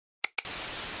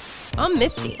I'm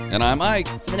Misty. And I'm Ike.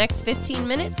 For the next 15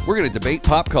 minutes, We're going to debate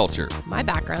pop culture. my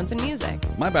background's in music.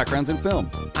 My background's in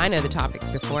film, I know the topics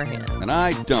beforehand. and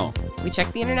I don't. We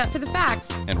check the internet for the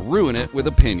facts, And ruin it with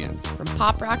opinions. from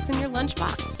pop rocks in your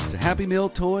lunchbox. To Happy Meal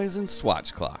toys and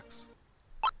Swatch clocks.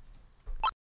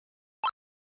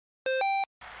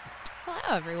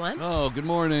 Hello, everyone. Oh, good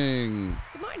morning.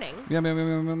 Good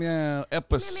morning. Yeah.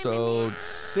 Episode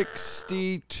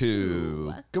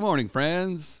 62. Good morning,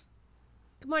 friends.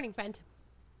 Good morning, friend.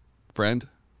 Friend,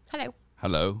 Hello.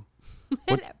 hello.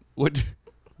 Hello. What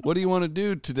do you want to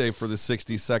do today for the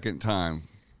 62nd time?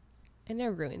 I know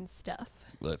ruined stuff.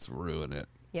 Let's ruin it.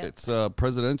 Yep. It's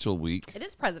presidential week It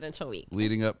is presidential week.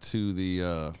 leading up to the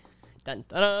Dun, dun, dun,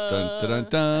 dun, dun, dun,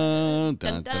 dun,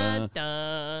 dun, dun.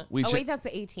 dun. We Oh, check- wait, that's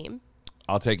the A-team.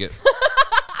 I'll take it.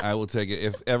 I will take it.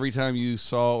 If every time you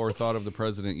saw or thought of the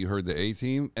president, you heard the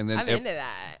A-team, and then I'm into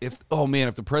that. if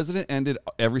the president ended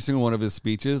every single one of his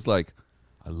speeches like,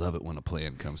 I love it when a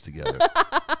plan comes together.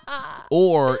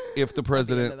 Or if the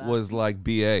president that. was like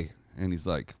BA and he's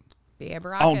like, Be a I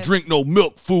don't Baracus. drink no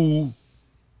milk, fool.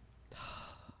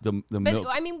 The But, milk.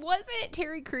 I mean, wasn't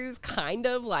Terry Crews kind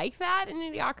of like that in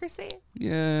Idiocracy?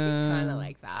 Yeah. Kind of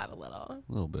like that a little.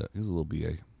 A little bit. He was a little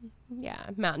BA. Yeah,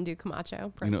 Mountain Dew Camacho, You know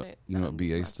president. what Mountain Dew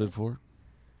BA Camacho. stood for?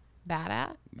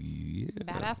 Badass. Yeah.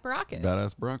 Badass Baracus.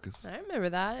 Badass Baracus. I remember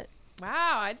that.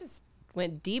 Wow, I just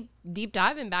went deep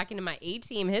diving back into my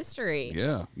A-team history.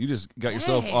 Yeah. You just got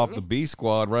yourself Dang. off the B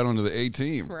squad right onto the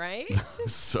A-team. Right?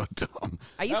 So dumb.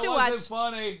 I used That to wasn't watch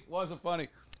funny. Wasn't funny.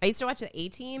 I used to watch the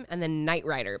A-team and then Knight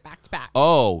Rider back to back.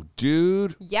 Oh,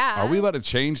 dude. Yeah. Are we about to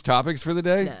change topics for the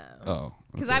day? No. Oh.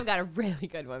 Because okay. I've got a really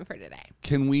good one for today.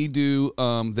 Can we do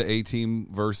the A-Team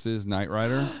versus Knight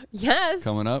Rider Yes.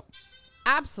 coming up?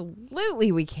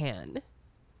 Absolutely we can.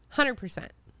 100%.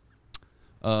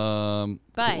 But cool.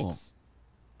 do you want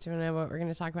to know what we're going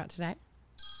to talk about today?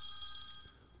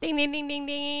 Ding, ding, ding, ding,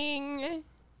 ding.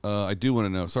 I do want to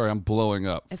know. Sorry, I'm blowing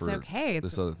up It's for okay.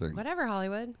 It's this other thing. Whatever,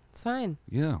 Hollywood. It's fine.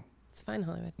 Yeah. It's fine,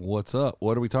 Hollywood. What's up?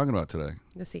 What are we talking about today?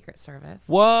 The Secret Service.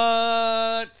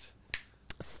 What?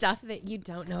 Stuff that you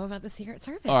don't know about the Secret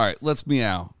Service. All right, let's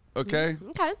meow. Okay.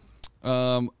 Okay.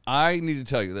 I need to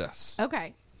tell you this.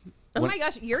 Okay. Oh When- my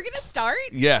gosh, you're going to start?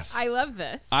 Yes. I love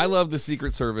this. I love the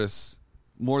Secret Service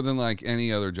more than like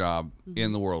any other job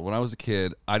in the world. When I was a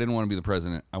kid, I didn't want to be the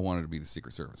president. I wanted to be the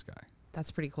Secret Service guy.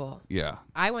 That's pretty cool. Yeah.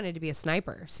 I wanted to be a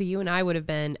sniper. So you and I would have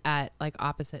been at like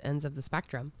opposite ends of the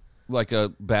spectrum. Like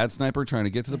a bad sniper trying to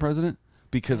get to the president?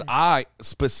 Because I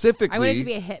specifically... I wanted to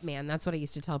be a hitman. That's what I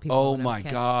used to tell people. Oh when I was a my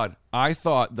kid. God. I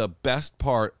thought the best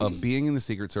part of being in the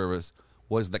Secret Service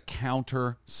was the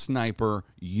counter sniper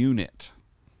unit.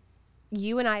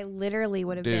 You and I literally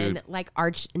would have been Dude. like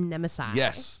arch nemesis.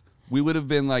 Yes. We would have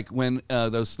been like when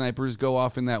those snipers go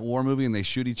off in that war movie and they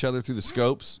shoot each other through the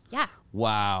scopes. Yeah.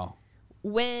 Wow.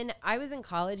 When I was in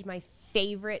college, my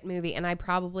favorite movie, and I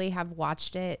probably have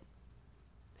watched it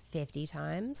 50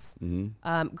 times,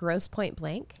 Gross Point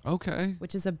Blank, Okay.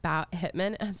 which is about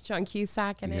hitmen, as John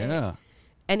Cusack in it. Yeah.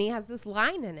 And he has this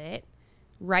line in it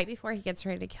right before he gets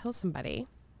ready to kill somebody.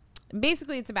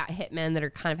 Basically, it's about hitmen that are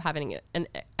kind of having an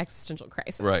existential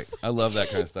crisis. Right. I love that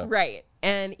kind of stuff. Right.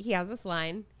 And he has this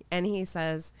line, and he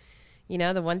says, you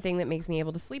know, the one thing that makes me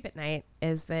able to sleep at night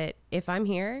is that if I'm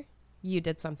here, you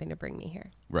did something to bring me here.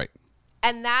 Right.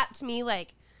 And that, to me,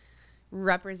 like,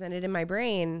 represented in my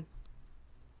brain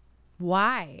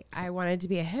why I wanted to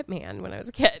be a hitman when I was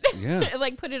a kid. Yeah.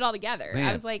 Like, put it all together. Man.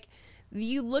 I was like,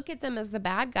 you look at them as the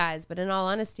bad guys, but in all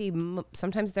honesty,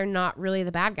 sometimes they're not really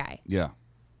the bad guy. Yeah.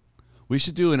 We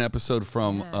should do an episode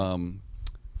from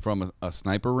a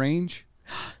sniper range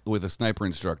with a sniper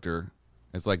instructor.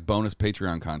 It's like bonus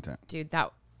Patreon content. Dude,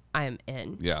 that I am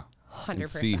in. Yeah. 100%. And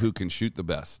see who can shoot the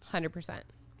best. 100%.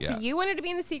 Yeah. So you wanted to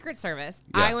be in the Secret Service.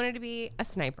 Yeah. I wanted to be a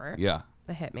sniper. Yeah.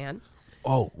 The hitman.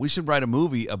 Oh, we should write a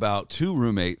movie about two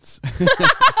roommates.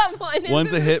 in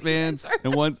One's a the Secret hitman Service.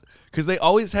 and one's because they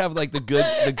always have like the good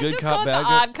Just cop call it bad the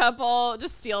guy. Odd Couple.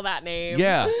 Just steal that name.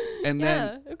 Yeah, and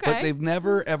then Yeah, okay. but they've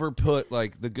never ever put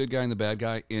like the good guy and the bad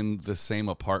guy in the same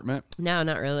apartment. No,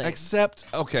 not really. Except,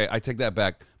 okay, I take that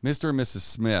back. Mr. and Mrs.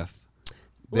 Smith.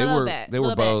 They Little were bit, they were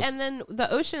little both. bit. And then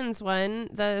the Oceans one,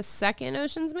 the second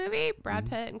Oceans movie, Brad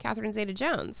Mm-hmm. Pitt and Catherine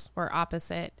Zeta-Jones were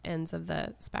opposite ends of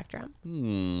the spectrum.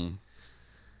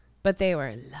 But they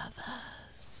were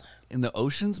lovers. In the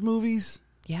Oceans movies?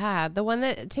 Yeah, the one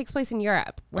that takes place in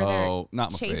Europe where Oh, they're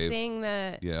not my fave. chasing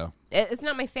the. Yeah. It's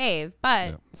not my fave,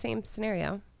 but Yeah. same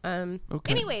scenario.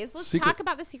 Okay. Anyways, let's Secret- talk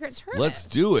about the Secret Service. Let's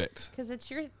do it. Because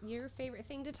it's your favorite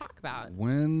thing to talk about.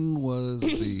 When was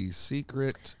the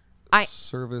Secret I-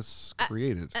 Service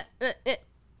created? uh,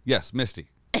 Yes, Misty.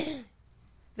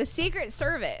 The Secret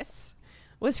Service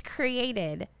was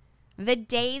created the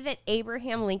day that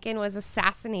Abraham Lincoln was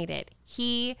assassinated.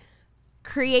 He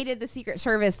created the Secret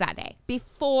Service that day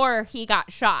before he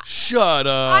got shot. Shut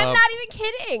up. I'm not even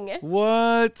kidding.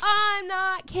 What? I'm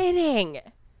not kidding.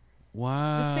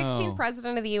 Wow. The 16th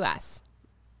president of the U.S.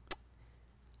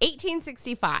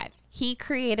 1865. He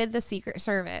created the Secret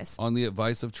Service. On the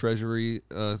advice of Treasury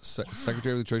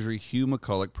Secretary of the Treasury Hugh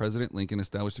McCulloch, President Lincoln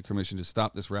established a commission to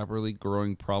stop this rapidly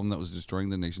growing problem that was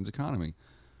destroying the nation's economy.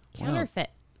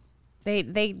 Counterfeit. Wow.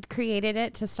 They created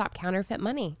it to stop counterfeit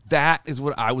money. That is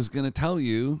what I was going to tell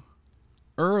you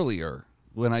earlier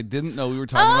when I didn't know we were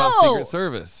talking about Secret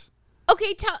Service.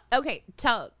 Okay, tell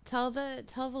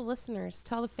the listeners,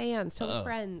 tell the fans, tell the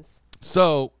friends.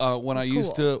 So when I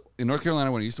used to in North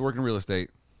Carolina, when I used to work in real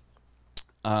estate,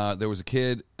 there was a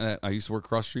kid. I used to work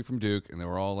across the street from Duke, and they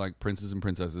were all like princes and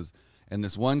princesses. And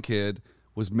this one kid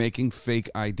was making fake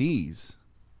IDs.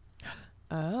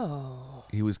 Oh.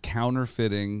 He was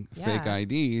counterfeiting fake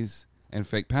IDs and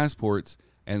fake passports,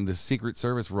 and the Secret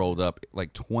Service rolled up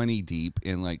like 20 deep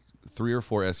in like 3 or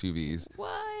 4 SUVs. What?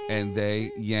 And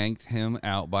they yanked him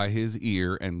out by his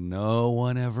ear, and no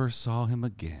one ever saw him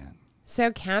again.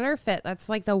 So counterfeit, that's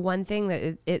like the one thing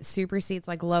that it supersedes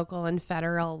like local and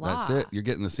federal law. That's it. You're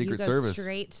getting the Secret you go Service.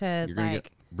 Straight to You're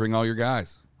like bring all your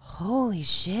guys. Holy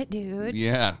shit, dude.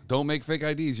 Yeah. Don't make fake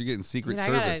IDs. You're getting Secret Dude,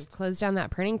 Service. I gotta close down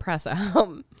that printing press at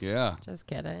home. Yeah. Just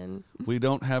kidding. We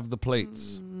don't have the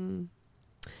plates.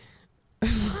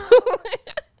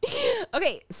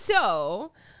 Okay,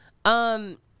 so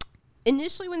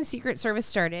initially when the Secret Service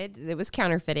started, it was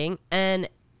counterfeiting, and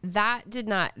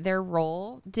their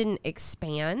role didn't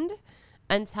expand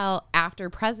until after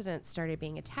presidents started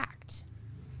being attacked.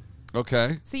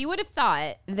 Okay. So you would have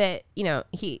thought that,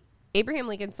 Abraham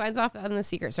Lincoln signs off on the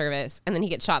Secret Service and then he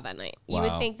gets shot that night. You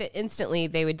would think that instantly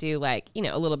they would do like,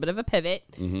 a little bit of a pivot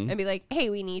and be like, hey,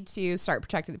 we need to start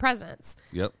protecting the presidents.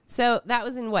 Yep. So that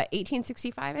was in what,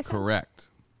 1865, I said? Correct.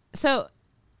 So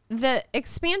the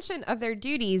expansion of their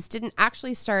duties didn't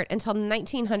actually start until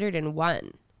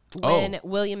 1901 when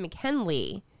William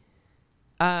McKinley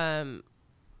was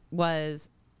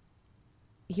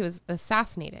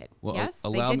assassinated. Well, yes,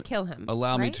 they did kill him.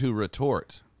 Allow me to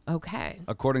retort. Okay.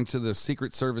 According to the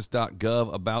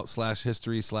secretservice.gov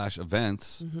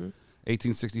about/history/events,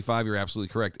 1865, you're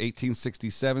absolutely correct.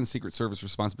 1867, Secret Service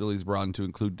responsibilities broadened to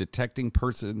include detecting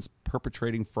persons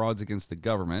perpetrating frauds against the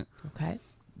government. Okay.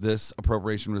 This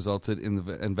appropriation resulted in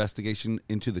the investigation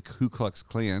into the Ku Klux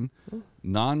Klan,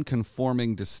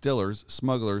 non-conforming distillers,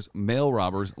 smugglers, mail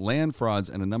robbers, land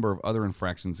frauds, and a number of other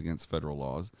infractions against federal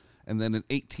laws. And then in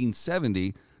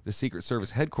 1870, the Secret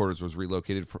Service headquarters was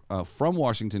relocated from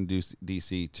Washington,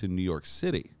 D.C. to New York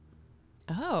City.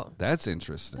 Oh. That's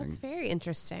interesting. That's very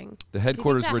interesting. The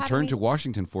headquarters returned to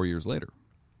Washington 4 years later.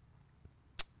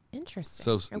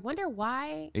 Interesting. So I wonder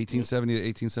why. 1870 to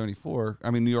 1874. I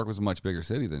mean, New York was a much bigger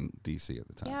city than D.C. at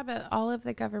the time. Yeah, but all of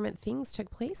the government things took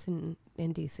place in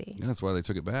D.C. Yeah, that's why they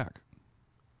took it back.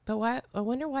 But why? I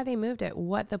wonder why they moved it.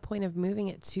 What the point of moving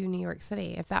it to New York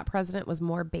City? If that president was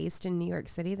more based in New York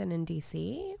City than in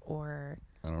D.C., or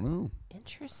I don't know.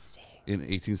 Interesting. In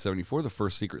 1874, the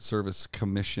first Secret Service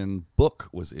Commission book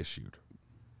was issued.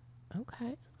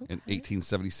 Okay. In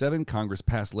 1877, Congress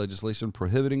passed legislation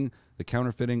prohibiting the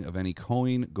counterfeiting of any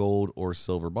coin, gold, or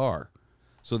silver bar.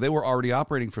 So they were already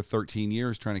operating for 13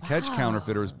 years trying to catch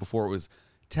counterfeiters before it was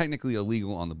technically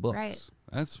illegal on the books. Right.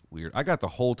 That's weird. I got the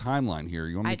whole timeline here.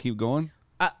 You want me to keep going?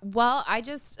 Well, I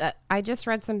just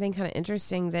read something kind of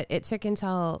interesting that it took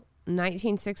until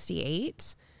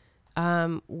 1968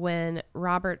 when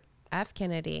Robert F.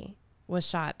 Kennedy was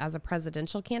shot as a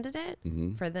presidential candidate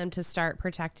for them to start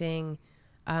protecting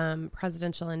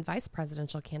presidential and vice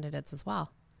presidential candidates as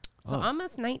well. So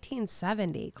almost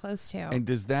 1970, close to. And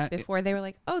does that... Before they were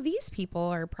like, oh, these people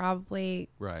are probably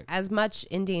as much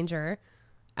in danger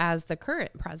as the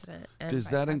current president. And does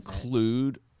that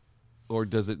include, or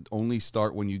does it only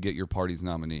start when you get your party's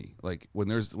nominee? Like when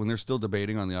they're still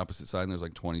debating on the opposite side and there's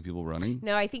like 20 people running?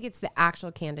 No, I think it's the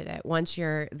actual candidate once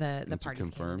you're the party's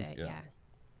candidate.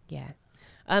 Yeah.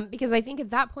 Because I think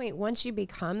at that point, once you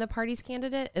become the party's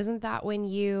candidate, isn't that when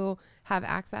you have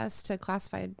access to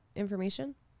classified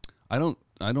information? I don't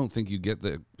think you get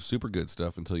the super good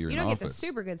stuff until you're in office. You don't get the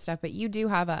super good stuff, but you do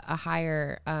have a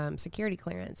higher security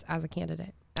clearance as a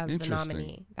candidate, as the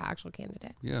nominee, the actual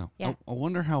candidate. Yeah. I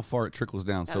wonder how far it trickles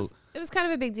down. It was kind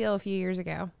of a big deal a few years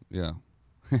ago. Yeah.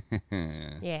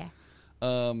 Yeah.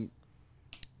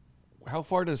 How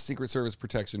far does Secret Service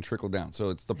protection trickle down? So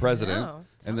it's the president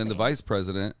and then the vice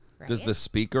president. Right. Does the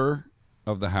Speaker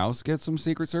of the House get some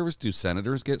Secret Service? Do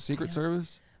senators get Secret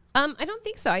Service? I don't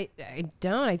think so. I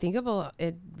don't. I think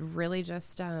it really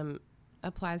just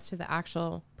applies to the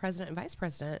actual president and vice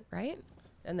president, right?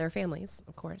 And their families,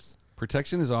 of course.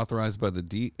 Protection is authorized by the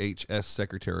DHS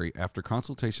Secretary after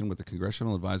consultation with the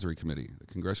Congressional Advisory Committee. The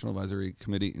Congressional Advisory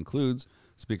Committee includes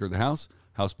Speaker of the House,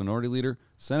 House Minority Leader,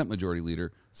 Senate Majority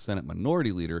Leader, Senate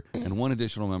Minority Leader, and one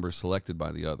additional member selected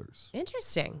by the others.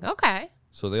 Interesting. Okay.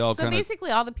 So they all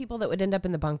basically all the people that would end up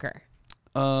in the bunker.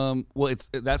 Well,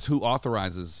 that's who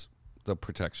authorizes the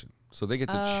protection. So they get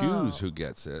to choose who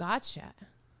gets it. Gotcha.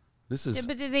 This is.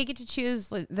 But do they get to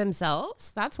choose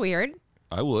themselves? That's weird.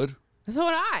 I would. So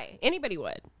would I. Anybody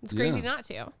would. It's crazy not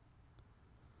to.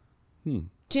 Do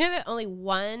you know that only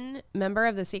one member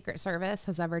of the Secret Service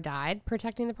has ever died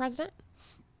protecting the president?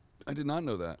 I did not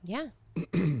know that. Yeah.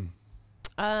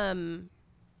 In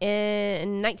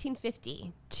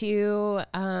 1950, two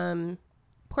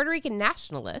Puerto Rican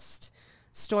nationalists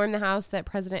stormed the house that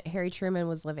President Harry Truman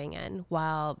was living in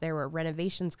while there were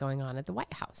renovations going on at the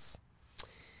White House.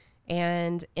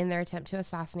 And in their attempt to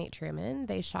assassinate Truman,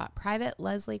 they shot Private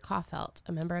Leslie Caufelt,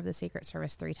 a member of the Secret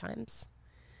Service, 3 times.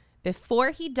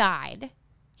 Before he died,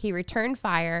 he returned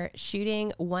fire,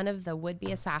 shooting one of the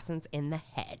would-be assassins in the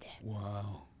head.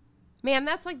 Wow. Man,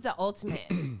 that's like the ultimate,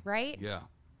 right? Yeah.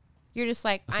 You're just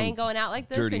like, I ain't going out like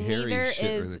this, dirty and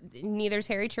Harry neither's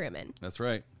Harry Truman. That's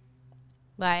right.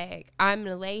 Like, I'm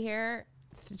going to lay here,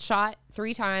 shot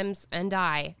 3 times, and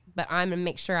die, but I'm going to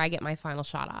make sure I get my final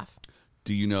shot off.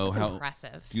 Do you know That's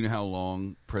impressive. Do you know how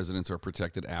long presidents are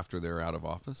protected after they're out of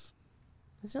office?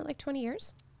 Isn't it like 20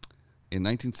 years? In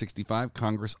 1965,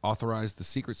 Congress authorized the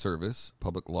Secret Service,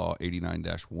 Public Law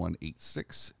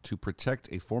 89-186, to protect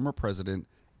a former president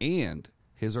and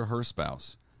his or her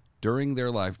spouse during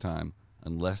their lifetime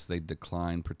unless they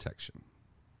decline protection.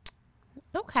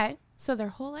 Okay. So their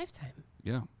whole lifetime.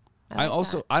 Yeah. I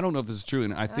don't know if this is true,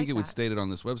 and I think like it would that. state it on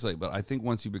this website, but I think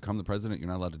once you become the president, you're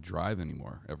not allowed to drive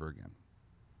anymore ever again.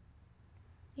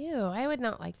 Ew, I would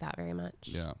not like that very much.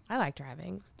 Yeah. I like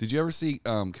driving. Did you ever see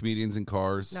comedians in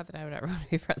cars Not that I would ever want to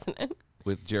be president.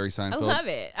 with Jerry Seinfeld? I love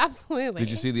it. Absolutely.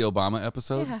 Did you see the Obama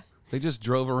episode? Yeah. They just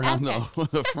drove around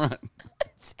the front.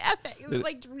 It's epic. It's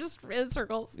like just in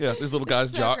circles. Yeah, there's little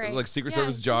guys so great. like Secret Yeah.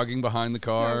 Service jogging behind the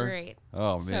car. So great.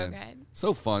 Oh So man, good.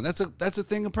 so fun. That's a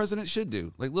thing a president should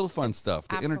do. Like little fun stuff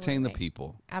to entertain the absolutely.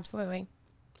 people. Absolutely.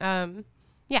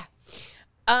 Yeah.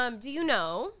 Do you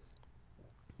know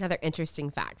another interesting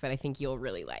fact that I think you'll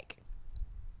really like?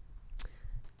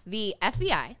 The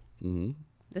FBI,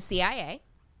 the CIA,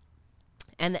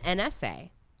 and the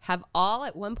NSA have all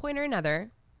at one point or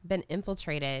another been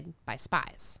infiltrated by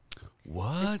spies. The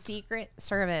What? Secret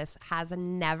Service has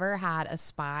never had a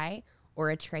spy or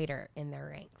a traitor in their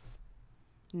ranks.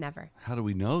 Never. How do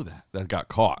we know that? That got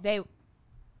caught. The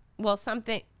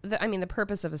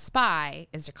purpose of a spy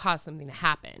is to cause something to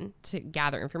happen, to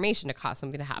gather information to cause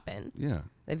something to happen. Yeah.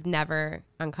 They've never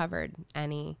uncovered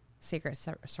any Secret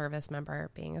Service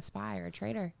member being a spy or a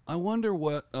traitor. I wonder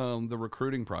what the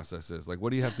recruiting process is. Like,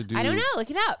 what do you have to do? I don't know. Look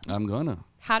it up. I'm gonna.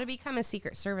 How to become a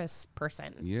Secret Service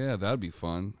person. Yeah, that'd be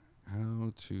fun.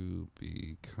 How to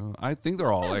become? I think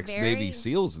they're all a ex-Navy very-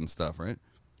 SEALs and stuff, right?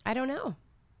 I don't know.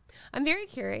 I'm very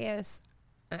curious.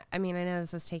 I mean, I know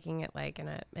this is taking it like in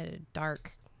a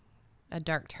dark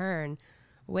turn.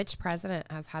 Which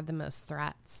president has had the most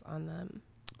threats on them?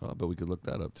 Oh, but we could look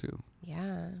that up too.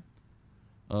 Yeah.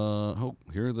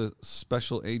 Here are the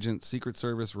special agent Secret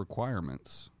Service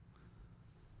requirements.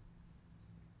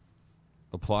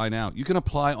 Apply now. You can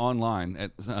apply online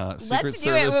at Secret Let's do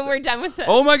Service. it when we're done with this.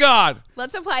 Oh my God!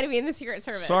 Let's apply to be in the Secret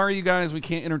Service. Sorry, you guys, we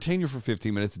can't entertain you for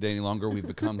 15 minutes a day any longer. We've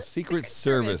become Secret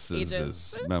Service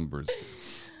Services members.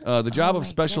 The job of my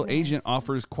special goodness. agent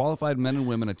offers qualified men and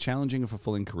women a challenging and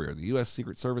fulfilling career. The U.S.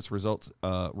 Secret Service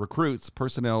recruits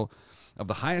personnel of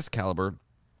the highest caliber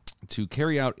to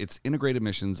carry out its integrated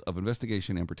missions of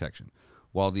investigation and protection.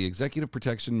 While the executive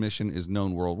protection mission is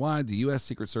known worldwide, the U.S.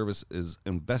 Secret Service's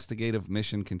investigative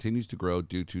mission continues to grow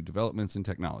due to developments in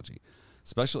technology.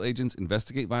 Special agents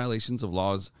investigate violations of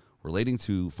laws relating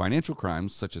to financial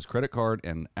crimes such as credit card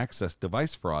and access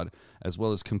device fraud, as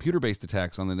well as computer-based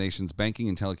attacks on the nation's banking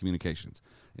and telecommunications.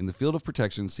 In the field of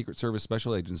protection, Secret Service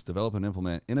special agents develop and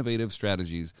implement innovative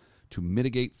strategies to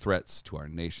mitigate threats to our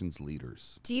nation's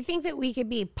leaders. Do you think that we could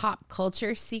be pop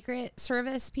culture Secret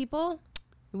Service people?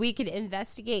 We could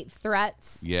investigate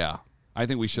threats Yeah, I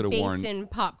think we should have based worn in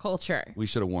pop culture. we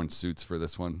should have worn suits for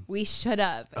this one. We should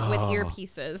have with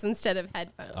earpieces instead of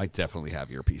headphones. I definitely have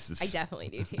earpieces. I definitely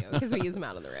do too because we use them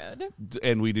out on the road.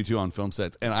 And we do too on film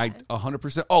sets. And I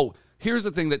 100%. Oh, here's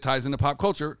the thing that ties into pop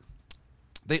culture.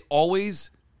 They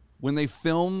always when they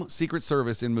film Secret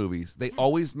Service in movies, they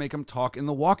always make them talk in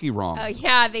the walkie wrong. Oh,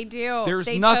 yeah, they do. There's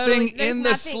They nothing totally- there's in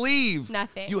the sleeve.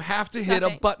 Nothing. You have to hit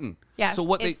Nothing. a button. Yes, So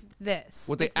what it's this.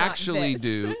 they It's not actually this.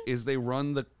 do is they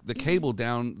run the cable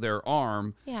down their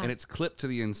arm, Yeah. and it's clipped to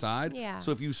the inside. Yeah.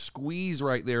 So if you squeeze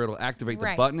right there, it'll activate the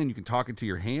Right. button, and you can talk into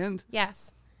your hand.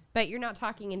 Yes. But you're not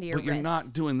talking into your But you're wrist.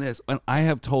 not doing this. And I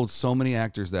have told so many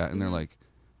actors that, and they're like,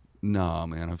 "Nah,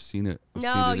 man, I've seen it. I've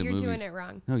No, seen it in you're doing movies." it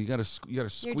wrong. No, you gotta doing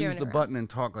squeeze it the wrong. button and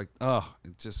talk like, oh,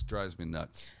 it just drives me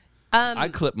nuts. I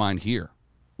clip mine here.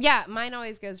 Yeah, mine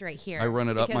always goes right here. I run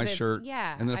it up because my it's- shirt,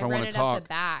 Yeah, and then if I run wanna it talk- up the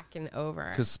back and over.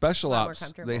 Because special It's a lot more ops,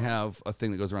 comfortable. they have a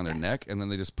thing that goes around their Yes. neck, and then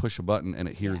they just push a button, and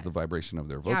it hears the vibration of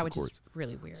their vocal yeah, which cords. is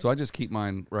really weird. So I just keep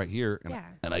mine right here, and, Yeah.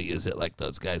 and I use it like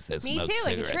those guys that Me smoke too,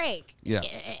 like a cigarettes. trach. Yeah,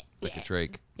 like a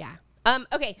trach. Yeah.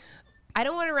 Okay. I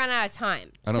don't want to run out of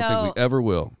time. I don't think we ever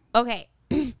will. Okay.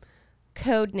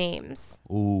 Code names.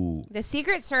 Ooh. The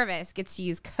Secret Service gets to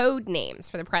use code names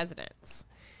for the presidents.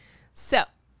 So,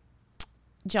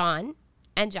 John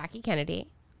and Jackie Kennedy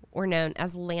were known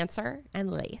as Lancer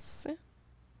and Lace.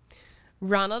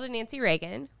 Ronald and Nancy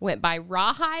Reagan went by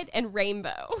Rawhide and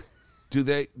Rainbow.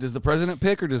 Does the president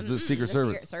pick, or does the Secret The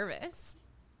Service? Secret Service.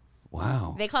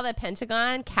 Wow. They call the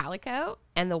Pentagon Calico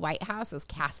and the White House is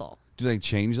Castle. Do they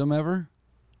change them ever?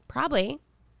 Probably.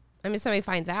 I mean, somebody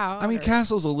finds out. I mean, or-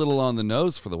 Castle's a little on the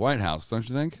nose for the White House, don't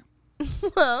you think?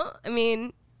 Well, I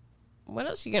mean, what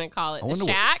else are you going to call it? The wonder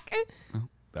what- shack?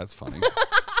 That's funny.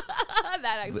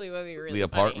 That actually would be really The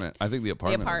apartment. I think the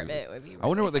Funny. apartment. The apartment would be really I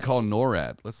wonder what they call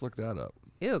NORAD. Let's look that up.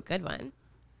 Ooh, good one.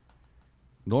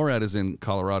 NORAD is in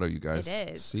Colorado, you guys. It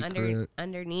is. Secret.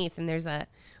 Underneath. And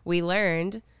we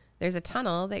learned there's a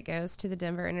tunnel that goes to the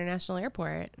Denver International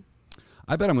Airport.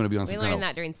 I bet I'm going to be on We some kind learned of.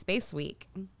 that during Space Week.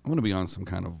 I'm going to be on some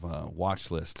kind of watch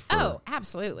list. For, Oh,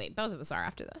 absolutely. Both of us are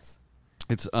after this.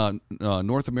 It's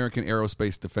North American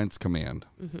Aerospace Defense Command,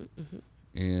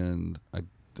 and I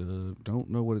don't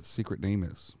know what its secret name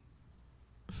is.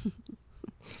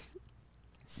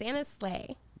 Santa's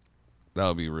sleigh. That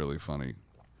would be really funny.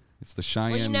 It's the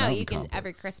Cheyenne Well, you know, Mountain you can Complex.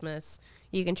 every Christmas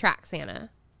you can track Santa.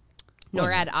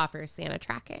 NORAD offers Santa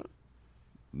tracking.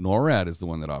 NORAD is the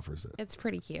one that offers it. It's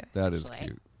pretty cute. That is actually.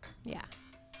 cute. Yeah.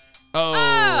 Oh,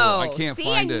 Oh, I can't see,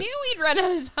 find I it. knew we'd run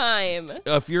out of time.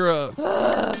 If you're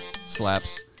a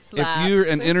slaps. Slaps. If you're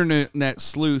an internet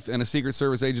sleuth and a Secret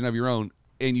Service agent of your own,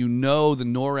 and you know the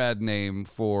NORAD name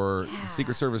for the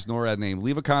Secret Service NORAD name,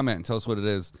 leave a comment and tell us what it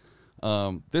is.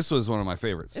 This was one of my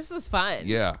favorites. This was fun.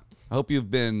 Yeah. I hope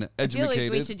you've been I feel educated.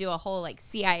 like we should do a whole like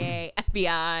CIA,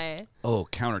 FBI,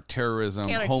 Counterterrorism,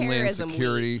 Homeland Counterterrorism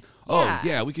Security. week. Oh, Yeah.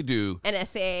 yeah, we could do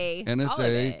NSA, all of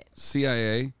NSA, it.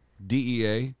 CIA,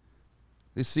 DEA,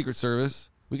 the Secret Service.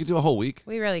 We could do a whole week.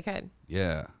 We really could.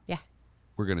 Yeah. Yeah.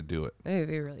 We're going to do it. It would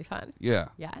be really fun. Yeah.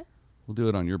 Yeah. We'll do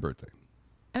it on your birthday.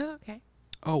 Oh, okay.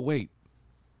 Oh, wait.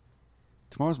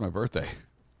 Tomorrow's my birthday.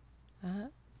 Uh-huh.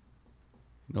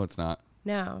 No, it's not.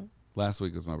 No. Last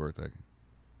week was my birthday.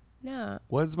 No.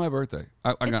 What's my birthday?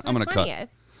 I'm It's going the to cut.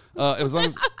 20th. As long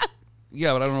as,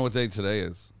 yeah, but I don't know what day today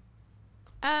is.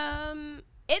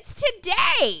 It's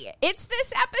today. It's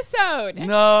this episode.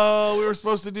 No, we were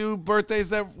supposed to do birthdays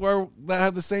that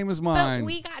have the same as mine. But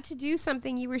we got to do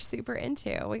something you were super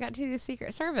into. We got to do the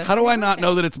Secret Service. How do for I your not birthday.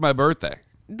 know that it's my birthday?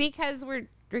 Because we're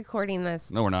recording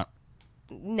this No, we're not.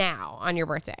 now on your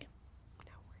birthday.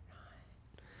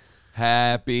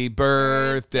 Happy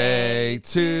birthday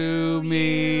to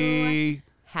me.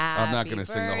 Happy I'm not gonna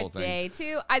sing the whole birthday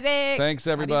to Isaac. Thanks,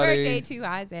 Happy everybody. birthday to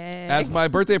Isaac. As my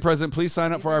birthday present, please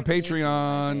sign up for our Birthday to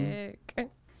Patreon. Isaac.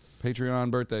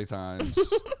 Patreon birthday times.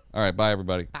 All right, bye,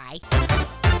 everybody. Bye.